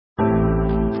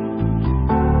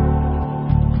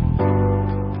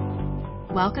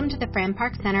Welcome to the Fran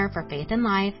Park Center for Faith and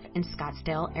Life in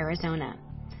Scottsdale, Arizona.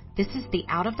 This is the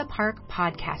Out of the Park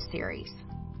podcast series.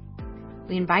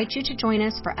 We invite you to join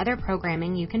us for other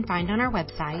programming you can find on our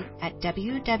website at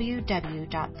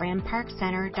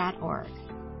www.franparkcenter.org.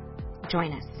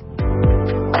 Join us.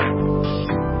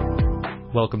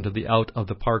 Welcome to the Out of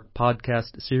the Park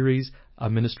podcast series, a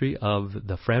ministry of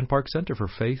the Fran Park Center for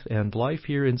Faith and Life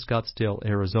here in Scottsdale,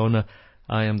 Arizona.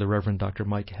 I am the Reverend Dr.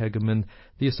 Mike Hegeman,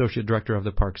 the Associate Director of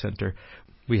the Park Center.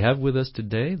 We have with us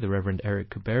today the Reverend Erik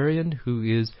Khoobyarian, who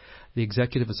is the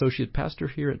Executive Associate Pastor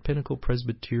here at Pinnacle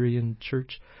Presbyterian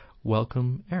Church.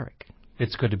 Welcome, Erik.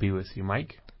 It's good to be with you,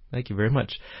 Mike. Thank you very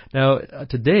much. Now,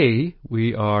 today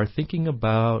we are thinking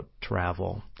about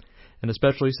travel. And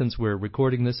especially since we're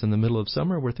recording this in the middle of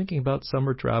summer, we're thinking about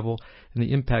summer travel and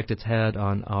the impact it's had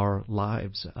on our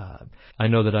lives. I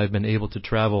know that I've been able to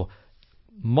travel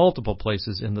multiple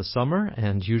places in the summer,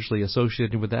 and usually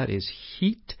associated with that is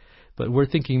heat. But we're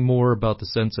thinking more about the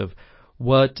sense of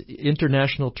what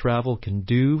international travel can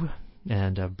do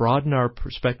and broaden our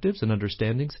perspectives and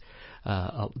understandings,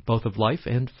 both of life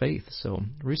and faith. So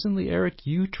recently, Erik,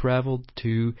 you traveled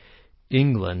to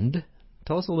England.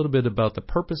 Tell us a little bit about the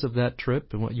purpose of that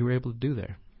trip and what you were able to do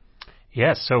there.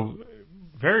 Yes, so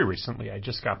very recently, I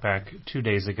just got back 2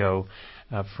 days ago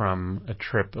from a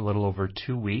trip a little over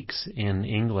 2 weeks in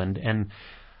England. And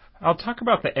I'll talk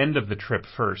about the end of the trip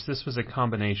first. This was a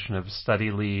combination of study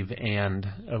leave and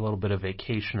a little bit of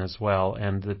vacation as well.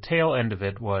 And the tail end of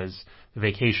it was the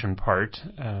vacation part.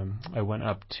 I went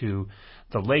up to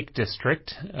the Lake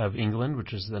District of England,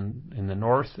 which is in the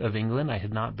north of England. I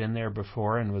had not been there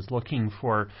before and was looking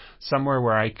for somewhere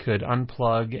where I could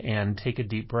unplug and take a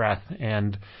deep breath.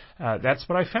 And that's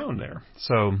what I found there.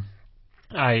 So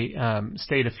I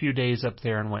stayed a few days up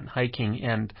there and went hiking,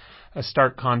 and a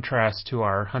stark contrast to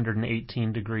our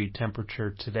 118-degree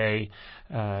temperature today.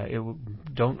 I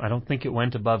don't think it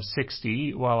went above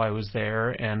 60 while I was there,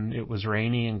 and it was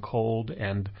rainy and cold,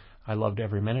 and I loved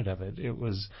every minute of it. It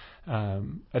was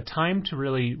a time to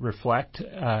really reflect,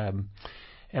 and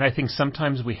I think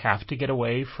sometimes we have to get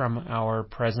away from our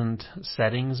present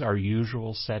settings, our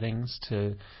usual settings,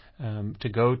 to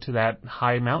go to that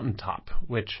high mountaintop,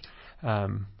 which I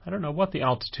don't know what the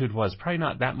altitude was, probably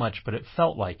not that much, but it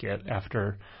felt like it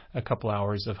after a couple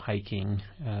hours of hiking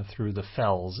through the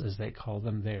fells, as they call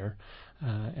them there,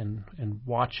 and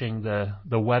watching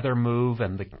the weather move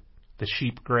and the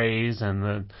sheep graze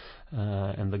and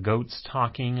the goats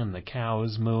talking and the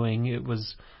cows mooing. It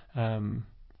was a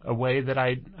way that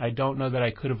I don't know that I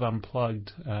could have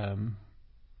unplugged,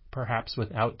 perhaps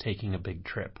without taking a big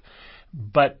trip.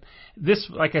 But this,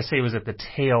 like I say, was at the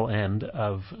tail end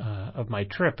of my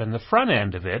trip, and the front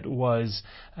end of it was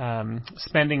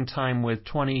spending time with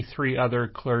 23 other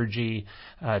clergy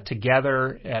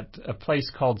together at a place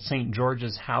called St.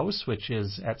 George's House, which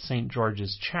is at St.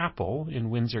 George's Chapel in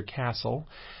Windsor Castle.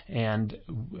 And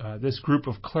this group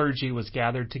of clergy was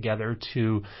gathered together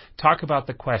to talk about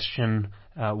the question,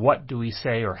 what do we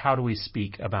say or how do we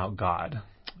speak about God?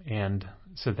 And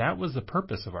so that was the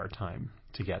purpose of our time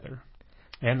together.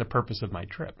 And the purpose of my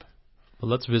trip.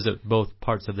 Well, let's visit both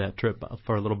parts of that trip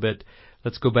for a little bit.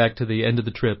 Let's go back to the end of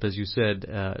the trip. As you said,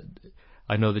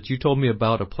 I know that you told me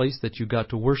about a place that you got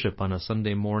to worship on a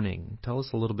Sunday morning. Tell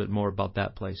us a little bit more about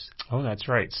that place. Oh, that's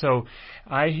right. So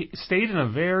I stayed in a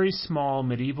very small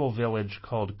medieval village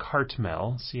called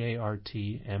Cartmel,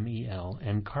 C-A-R-T-M-E-L.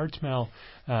 And Cartmel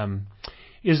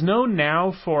is known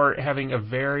now for having a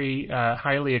very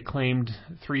highly acclaimed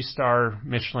 3-star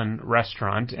Michelin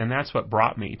restaurant, and that's what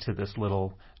brought me to this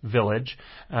little village.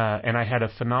 And I had a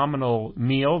phenomenal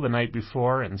meal the night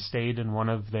before and stayed in one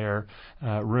of their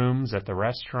rooms at the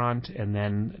restaurant. And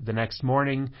then the next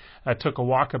morning, I took a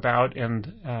walk about,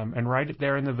 and right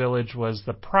there in the village was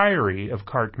the Priory of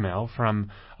Cartmel from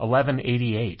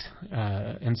 1188.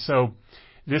 And so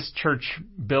this church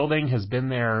building has been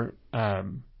there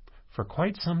for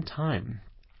quite some time.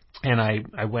 And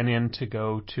I went in to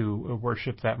go to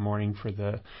worship that morning for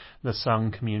the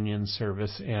sung communion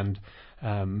service, and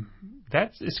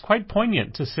that is quite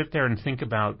poignant to sit there and think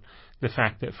about the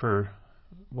fact that for,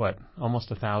 almost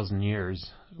 1,000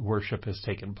 years, worship has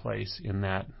taken place in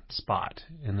that spot,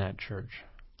 in that church.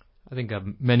 I think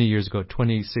many years ago,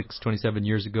 27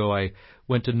 years ago, I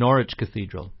went to Norwich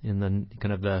Cathedral in the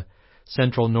kind of the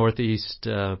central northeast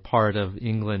part of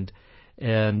England.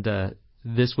 And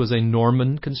this was a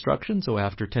Norman construction, so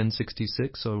after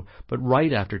 1066. But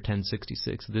right after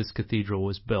 1066, this cathedral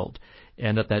was built.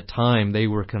 And at that time, they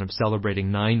were kind of celebrating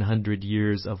 900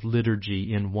 years of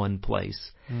liturgy in one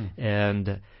place.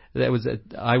 And I was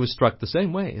struck the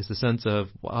same way, as the sense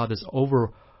of, wow, this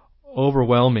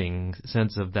overwhelming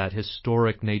sense of that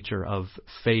historic nature of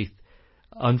faith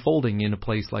unfolding in a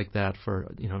place like that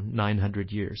for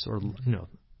 900 years, or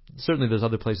certainly there's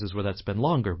other places where that's been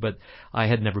longer, but I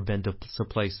had never been to a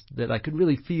place that I could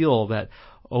really feel that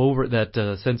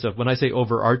sense of, when I say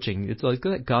overarching, it's like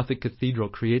that Gothic cathedral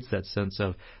creates that sense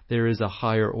of there is a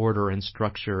higher order and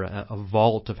structure, a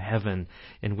vault of heaven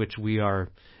in which we are,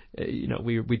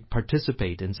 we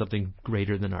participate in something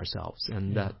greater than ourselves,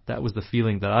 and that was the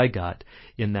feeling that I got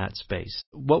in that space.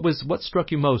 What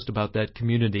struck you most about that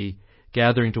community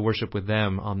gathering to worship with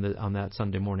them on that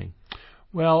Sunday morning?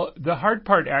 Well, the hard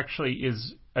part actually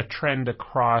is a trend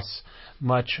across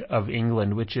much of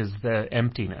England, which is the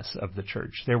emptiness of the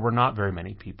church. There were not very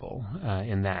many people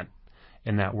in that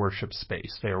worship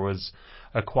space. There was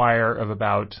a choir of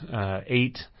about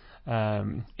eight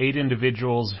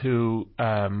individuals who,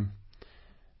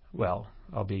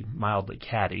 I'll be mildly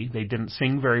catty. They didn't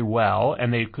sing very well,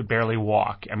 and they could barely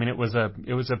walk. I mean, it was a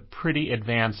pretty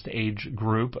advanced age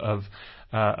group of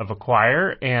a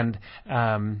choir, and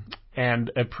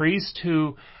a priest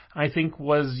who I think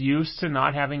was used to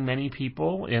not having many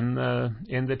people in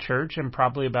the church, and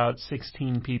probably about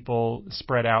 16 people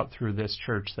spread out through this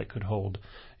church that could hold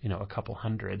a couple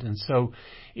hundred. And so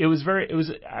I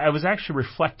was actually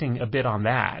reflecting a bit on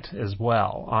that as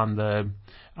well, on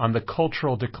the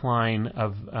cultural decline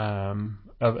of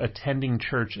attending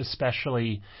church,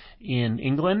 especially in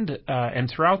England and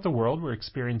throughout the world. We're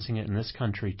experiencing it in this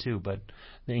country too, but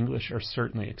the English are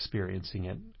certainly experiencing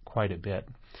it quite a bit.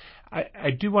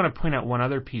 I do want to point out one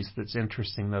other piece that's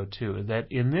interesting, though, too, that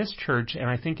in this church, and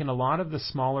I think in a lot of the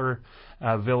smaller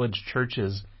village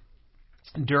churches,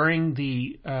 during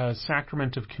the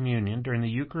sacrament of communion, during the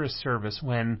Eucharist service,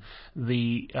 when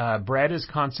the bread is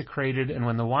consecrated and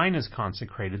when the wine is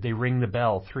consecrated, they ring the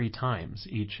bell 3 times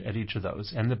at each of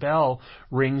those. And the bell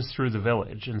rings through the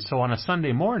village. And so on a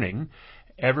Sunday morning,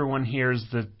 everyone hears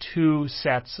the 2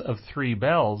 sets of 3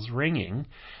 bells ringing,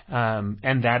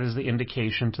 and that is the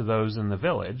indication to those in the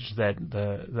village that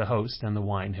the host and the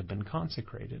wine have been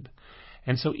consecrated.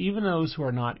 And so even those who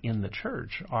are not in the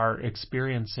church are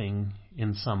experiencing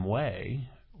in some way,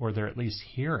 or they're at least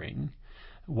hearing,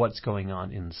 what's going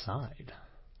on inside.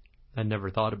 I never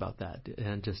thought about that.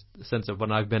 And just a sense of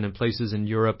when I've been in places in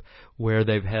Europe where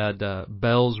they've had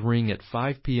bells ring at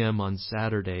 5 p.m. on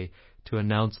Saturday to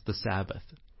announce the Sabbath.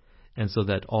 And so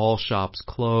that all shops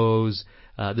close.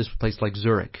 This place like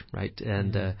Zurich, right?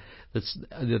 And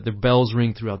the bells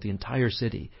ring throughout the entire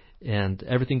city. And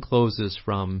everything closes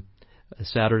from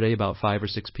Saturday about 5 or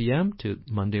 6 p.m. to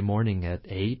Monday morning at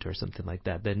 8 or something like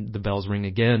that. Then the bells ring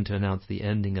again to announce the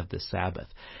ending of the Sabbath.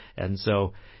 And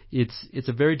so it's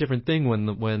a very different thing when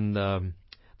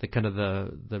the kind of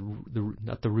the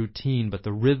not the routine but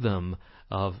the rhythm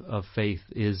of faith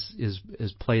is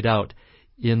played out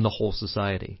in the whole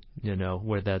society,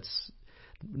 where that's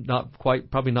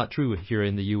probably not true here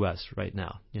in the U.S. right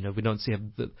now. We don't see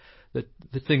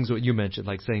the things that you mentioned,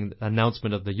 like saying the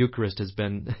announcement of the Eucharist has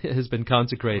been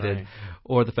consecrated, right,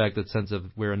 or the fact that sense of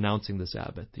we're announcing the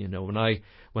Sabbath.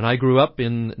 When I grew up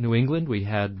in New England, we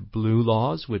had blue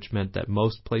laws, which meant that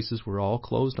most places were all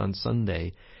closed on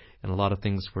Sunday, and a lot of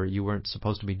things where you weren't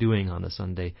supposed to be doing on a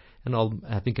Sunday. And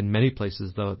I think in many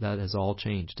places, though, that has all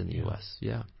changed in the U.S.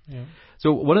 Yeah.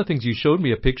 So one of the things, you showed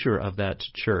me a picture of that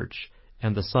church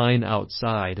and the sign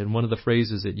outside, and one of the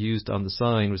phrases it used on the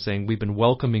sign was saying, "We've been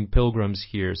welcoming pilgrims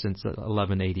here since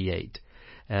 1188."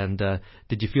 And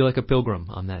did you feel like a pilgrim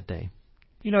on that day?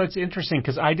 It's interesting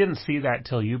because I didn't see that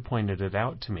till you pointed it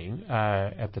out to me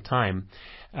at the time.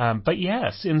 But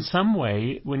yes, in some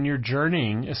way, when you're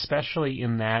journeying, especially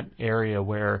in that area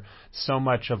where so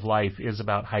much of life is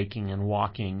about hiking and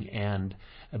walking and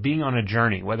being on a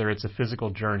journey, whether it's a physical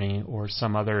journey or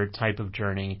some other type of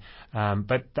journey.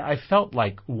 But I felt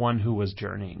like one who was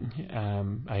journeying.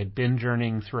 I had been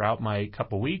journeying throughout my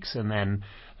couple weeks, and then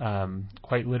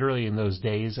quite literally in those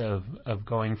days of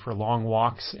going for long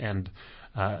walks and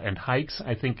hikes.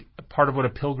 I think part of what a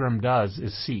pilgrim does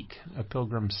is seek. A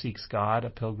pilgrim seeks God. A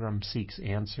pilgrim seeks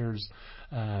answers.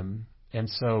 And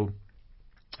so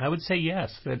I would say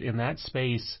yes, that in that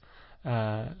space,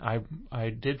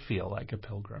 I did feel like a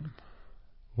pilgrim.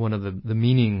 One of the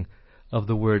meaning of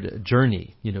the word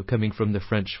journey, coming from the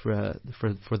French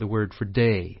for the word for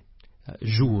day,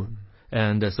 jour.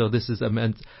 And so this is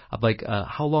meant of like,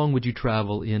 how long would you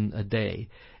travel in a day?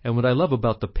 And what I love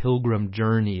about the pilgrim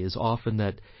journey is often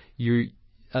that you're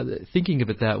thinking of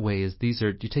it that way is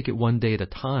you take it one day at a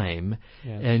time,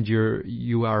 and you're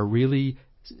really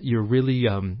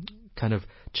kind of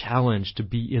challenged to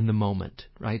be in the moment,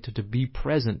 right? To be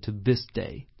present to this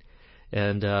day.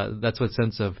 And that's what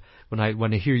sense of when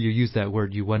I hear you use that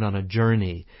word, you went on a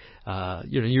journey.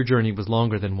 Your journey was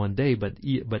longer than one day, but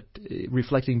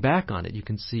reflecting back on it, you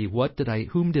can see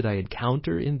whom did I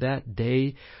encounter in that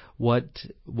day?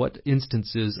 What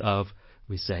instances of,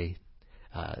 we say,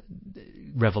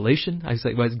 revelation? I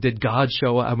say, did God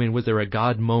show up? I mean, was there a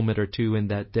God moment or two in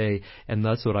that day? And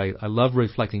that's what I love,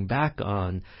 reflecting back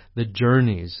on the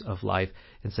journeys of life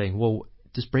and saying, well,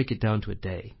 just break it down to a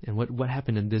day and what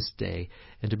happened in this day,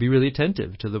 and to be really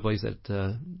attentive to the ways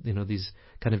that these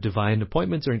kind of divine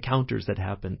appointments or encounters that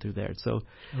happen through there. So,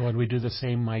 well, we do the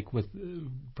same, Mike, with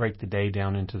break the day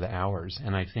down into the hours,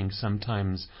 and I think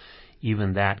sometimes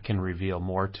even that can reveal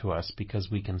more to us, because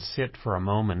we can sit for a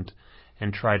moment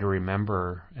and try to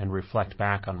remember and reflect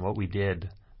back on what we did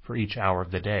for each hour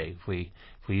of the day. If we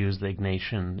use the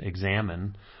Ignatian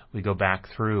examine, we go back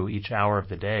through each hour of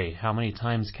the day. How many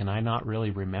times can I not really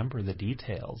remember the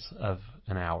details of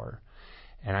an hour?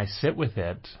 And I sit with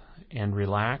it and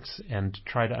relax and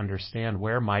try to understand,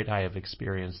 where might I have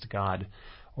experienced God,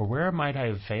 or where might I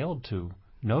have failed to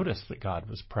notice that God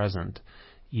was present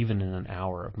even in an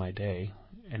hour of my day.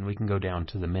 And we can go down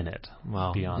to the minute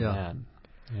beyond that.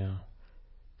 Yeah.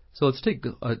 So let's take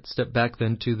a step back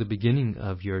then to the beginning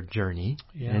of your journey.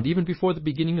 Yeah. And even before the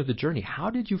beginning of the journey, how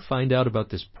did you find out about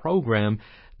this program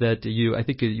that I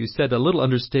think you said a little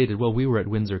understated, well, we were at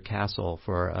Windsor Castle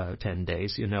for 10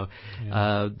 days,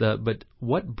 Yeah. But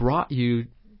what brought you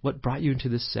into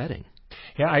this setting?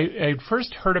 Yeah, I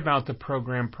first heard about the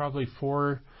program probably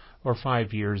 4 or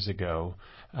 5 years ago.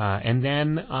 And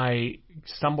then I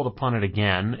stumbled upon it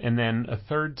again, and then a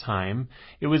third time.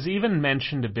 It was even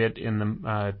mentioned a bit in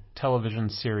the television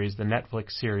series, the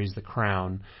Netflix series, The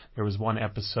Crown. There was one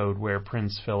episode where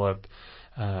Prince Philip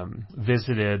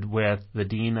visited with the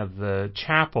dean of the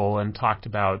chapel and talked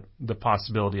about the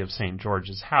possibility of St.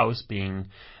 George's house being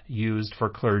used for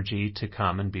clergy to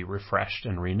come and be refreshed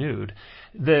and renewed.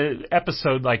 The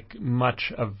episode, like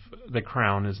much of The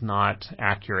Crown, is not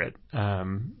accurate,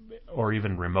 or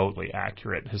even remotely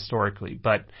accurate historically,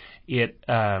 but it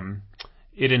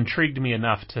intrigued me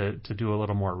enough to do a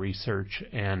little more research,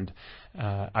 and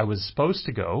I was supposed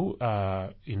to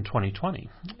go in 2020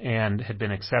 and had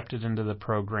been accepted into the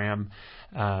program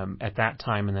at that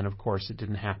time, and then of course it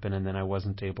didn't happen, and then I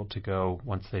wasn't able to go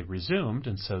once they resumed,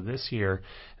 and so this year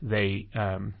they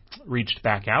reached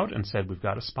back out and said, we've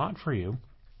got a spot for you.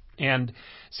 And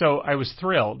so I was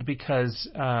thrilled, because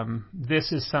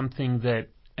this is something that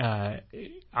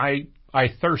I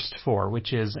thirst for,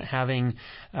 which is having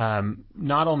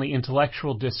not only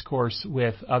intellectual discourse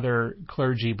with other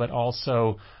clergy, but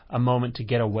also a moment to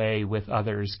get away with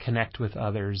others, connect with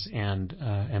others,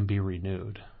 and be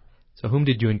renewed. So whom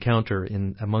did you encounter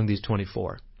among these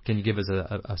 24? Can you give us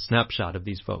a snapshot of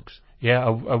these folks? Yeah,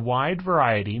 a wide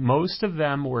variety. Most of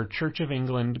them were Church of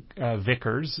England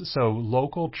vicars, so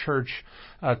local church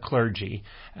clergy.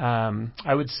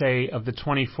 I would say of the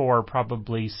 24,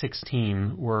 probably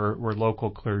 16 were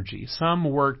local clergy. Some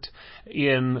worked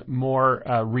in more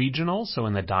regional, so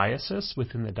in the diocese,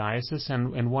 within the diocese,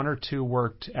 and one or two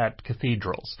worked at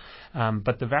cathedrals.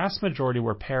 But the vast majority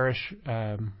were parish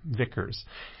vicars.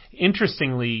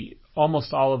 Interestingly,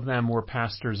 almost all of them were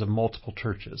pastors of multiple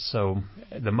churches. So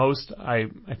the most, I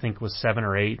think, was 7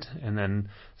 or 8, and then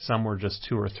some were just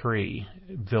 2 or 3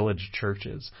 village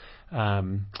churches.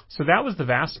 So that was the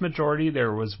vast majority.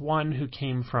 There was one who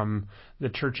came from the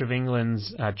Church of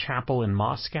England's chapel in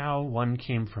Moscow. One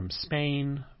came from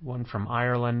Spain, one from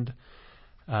Ireland,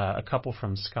 a couple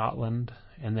from Scotland,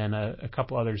 and then a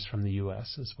couple others from the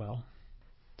U.S. as well.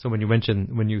 So when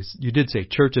you did say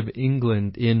Church of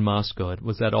England in Moscow,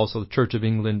 was that also the Church of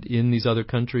England in these other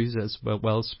countries as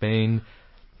well, Spain?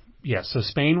 Yes, so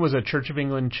Spain was a Church of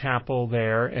England chapel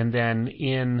there, and then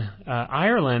in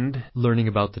Ireland, learning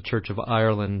about the Church of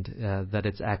Ireland, that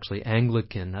it's actually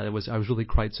Anglican. I was really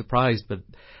quite surprised, but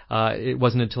it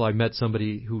wasn't until I met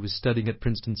somebody who was studying at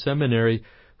Princeton Seminary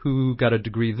who got a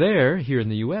degree there here in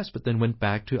the U.S., but then went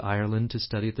back to Ireland to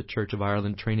study at the Church of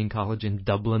Ireland Training College in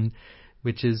Dublin,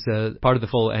 which is part of the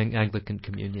full Anglican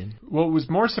communion. What was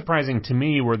more surprising to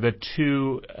me were the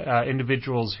 2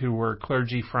 individuals who were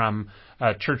clergy from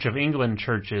Church of England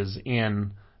churches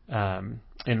in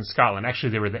Scotland.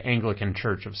 Actually, they were the Anglican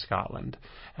Church of Scotland,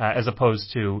 as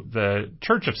opposed to the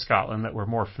Church of Scotland that we're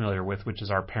more familiar with, which is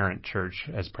our parent church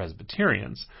as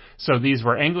Presbyterians. So these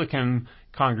were Anglican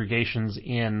congregations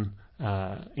in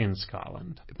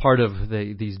Scotland. Part of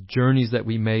these journeys that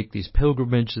we make, these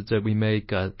pilgrimages that we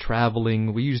make,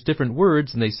 traveling, we use different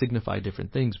words and they signify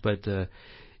different things. But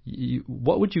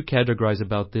what would you categorize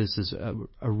about this as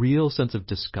a real sense of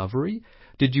discovery?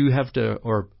 Did you have to,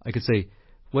 or I could say,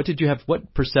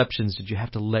 what perceptions did you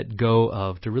have to let go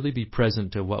of to really be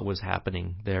present to what was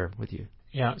happening there with you?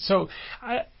 Yeah, so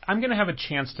I'm going to have a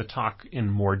chance to talk in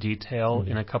more detail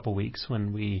in a couple weeks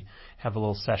when we have a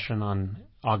little session on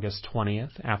August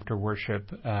 20th after worship.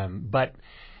 But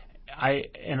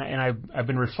I've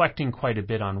been reflecting quite a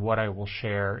bit on what I will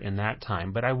share in that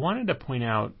time. But I wanted to point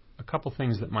out a couple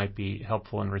things that might be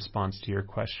helpful in response to your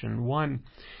question. One,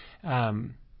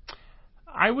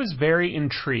 I was very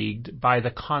intrigued by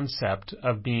the concept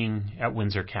of being at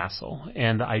Windsor Castle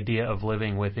and the idea of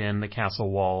living within the castle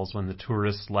walls when the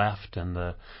tourists left, and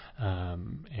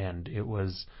it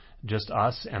was just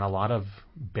us and a lot of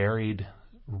buried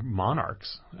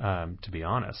monarchs. To be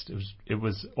honest, it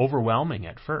was overwhelming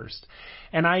at first,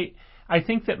 and I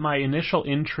think that my initial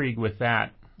intrigue with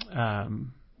that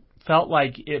felt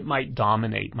like it might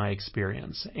dominate my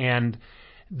experience. And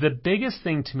the biggest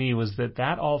thing to me was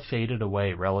that all faded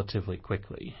away relatively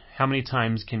quickly. How many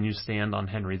times can you stand on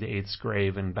Henry VIII's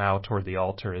grave and bow toward the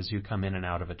altar as you come in and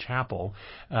out of a chapel?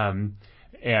 And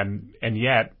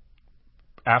yet,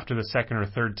 after the second or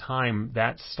third time,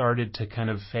 that started to kind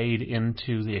of fade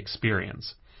into the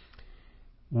experience.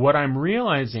 What I'm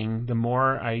realizing, the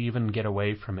more I even get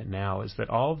away from it now, is that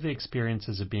all of the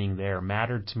experiences of being there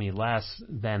mattered to me less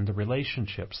than the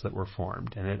relationships that were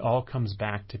formed. And it all comes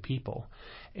back to people.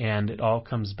 And it all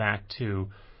comes back to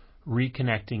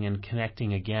reconnecting and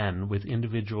connecting again with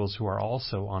individuals who are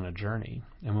also on a journey.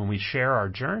 And when we share our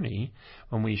journey,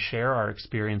 when we share our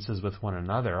experiences with one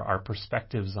another, our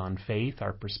perspectives on faith,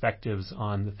 our perspectives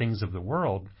on the things of the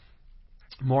world,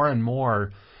 more and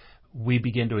more we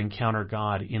begin to encounter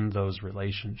God in those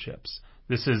relationships.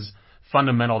 This is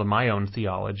fundamental to my own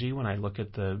theology when I look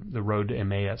at the road to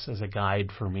Emmaus as a guide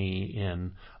for me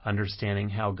in understanding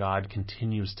how God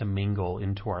continues to mingle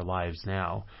into our lives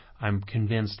now. I'm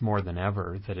convinced more than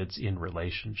ever that it's in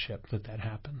relationship that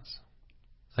happens.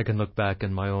 I can look back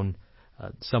in my own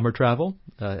summer travel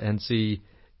and see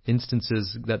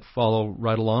instances that follow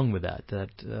right along with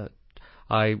that.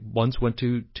 I once went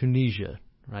to Tunisia,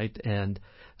 right? And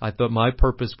I thought my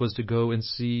purpose was to go and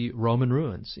see Roman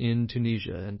ruins in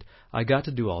Tunisia, and I got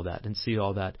to do all that and see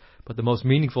all that. But the most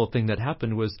meaningful thing that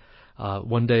happened was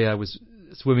one day I was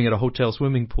swimming at a hotel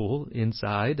swimming pool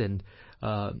inside, and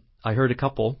I heard a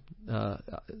couple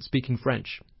speaking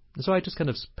French. And so I just kind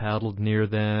of paddled near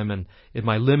them, and in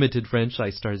my limited French, I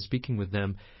started speaking with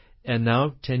them. And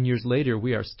now, 10 years later,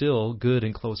 we are still good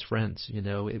and close friends. You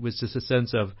know, it was just a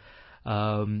sense of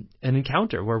an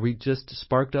encounter where we just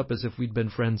sparked up as if we'd been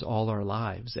friends all our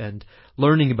lives, and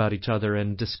learning about each other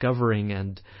and discovering,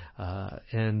 and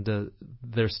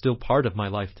they're still part of my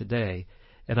life today.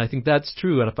 And I think that's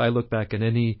true. And if I look back at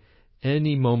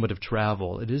any moment of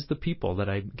travel, it is the people that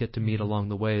I get to meet along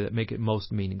the way that make it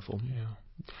most meaningful.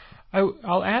 Yeah.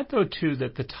 I'll add, though, too,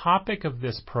 that the topic of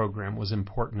this program was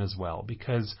important as well,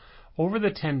 because over the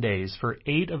 10 days, for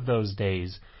 8 of those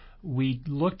days, we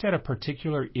looked at a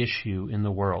particular issue in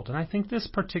the world. And I think this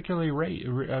particularly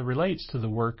relates to the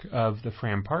work of the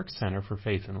Fram Park Center for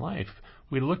Faith and Life.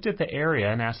 We looked at the area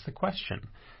and asked the question,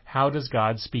 how does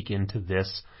God speak into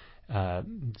this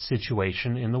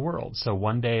situation in the world? So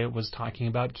one day it was talking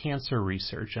about cancer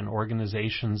research and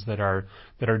organizations that are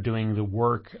doing the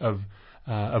work of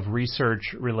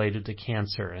research related to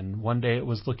cancer. And one day it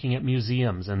was looking at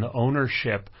museums and the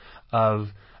ownership of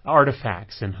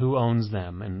artifacts and who owns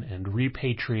them, and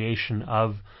repatriation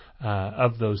of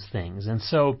those things. And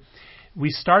so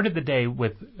we started the day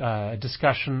with a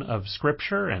discussion of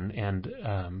Scripture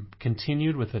and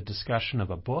continued with a discussion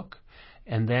of a book,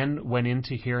 and then went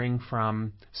into hearing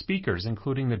from speakers,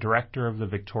 including the director of the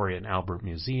Victoria and Albert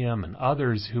Museum and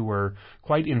others who were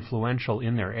quite influential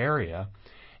in their area.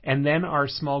 And then our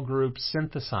small group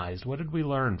synthesized, what did we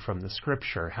learn from the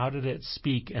Scripture? How did it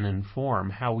speak and inform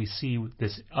how we see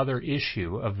this other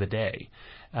issue of the day?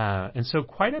 And so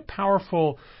quite a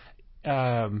powerful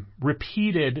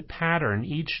repeated pattern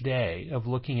each day of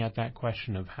looking at that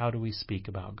question of how do we speak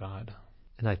about God?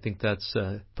 And I think that's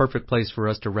a perfect place for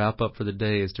us to wrap up for the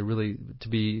day, is to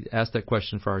be asked that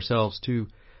question for ourselves too.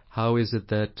 How is it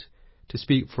that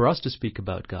for us to speak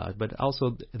about God, but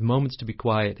also moments to be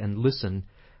quiet and listen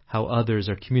how others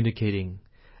are communicating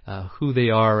who they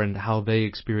are and how they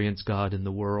experience God in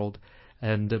the world,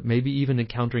 and maybe even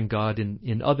encountering God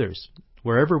in others,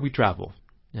 wherever we travel.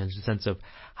 And there's a sense of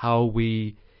how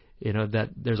we, that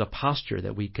there's a posture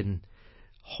that we can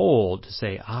hold to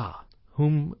say,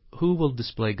 who will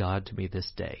display God to me this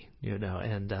day?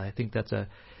 And I think that's an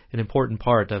important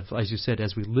part of, as you said,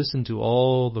 as we listen to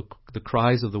all the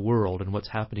cries of the world and what's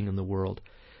happening in the world.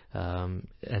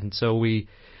 And so we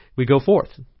go forth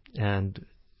and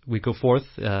we go forth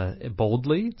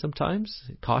boldly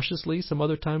sometimes, cautiously some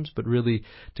other times, but really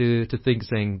to think,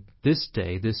 saying, this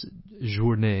day, this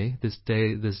journée, this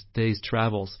day's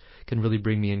travels can really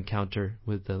bring me encounter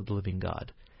with the living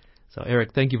God. So,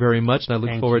 Erik, thank you very much, and I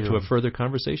look forward to further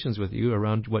conversations with you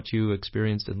around what you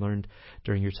experienced and learned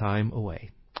during your time away.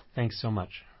 Thanks so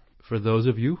much. For those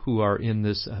of you who are in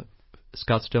this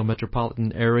Scottsdale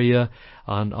metropolitan area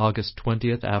on August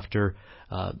 20th after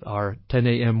our 10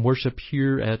 a.m. worship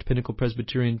here at Pinnacle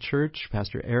Presbyterian Church,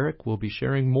 Pastor Erik will be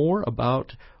sharing more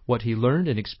about what he learned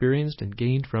and experienced and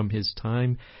gained from his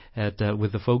time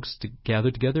with the folks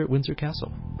gathered together at Windsor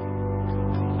Castle.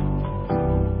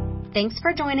 Thanks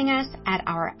for joining us at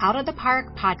our Out of the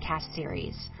Park podcast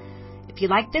series. If you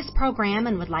like this program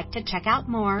and would like to check out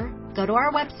more, go to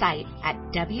our website at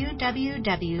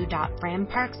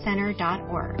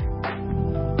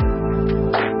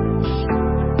www.framparkcenter.org.